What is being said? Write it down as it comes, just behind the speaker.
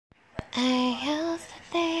I used to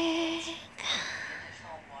think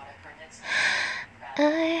I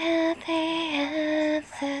had the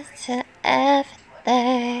answers to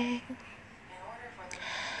everything,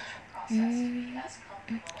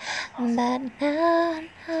 but now I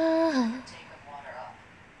know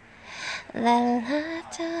that life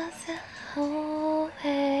doesn't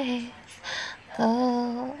always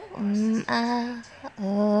go my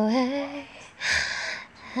way.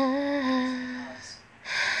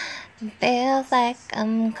 Feels like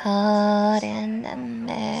I'm caught in the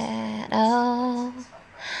middle.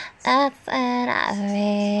 That's when I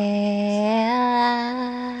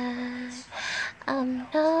realize I'm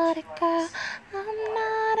not a girl,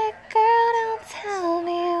 don't tell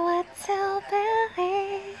me what to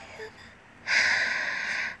believe.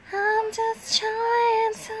 I'm just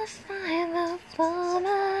trying to find the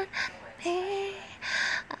woman me.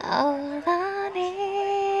 All I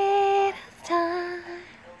need is time,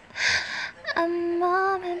 a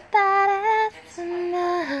moment that is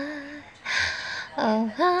enough.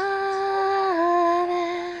 Oh, I'm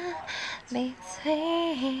in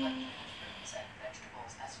between.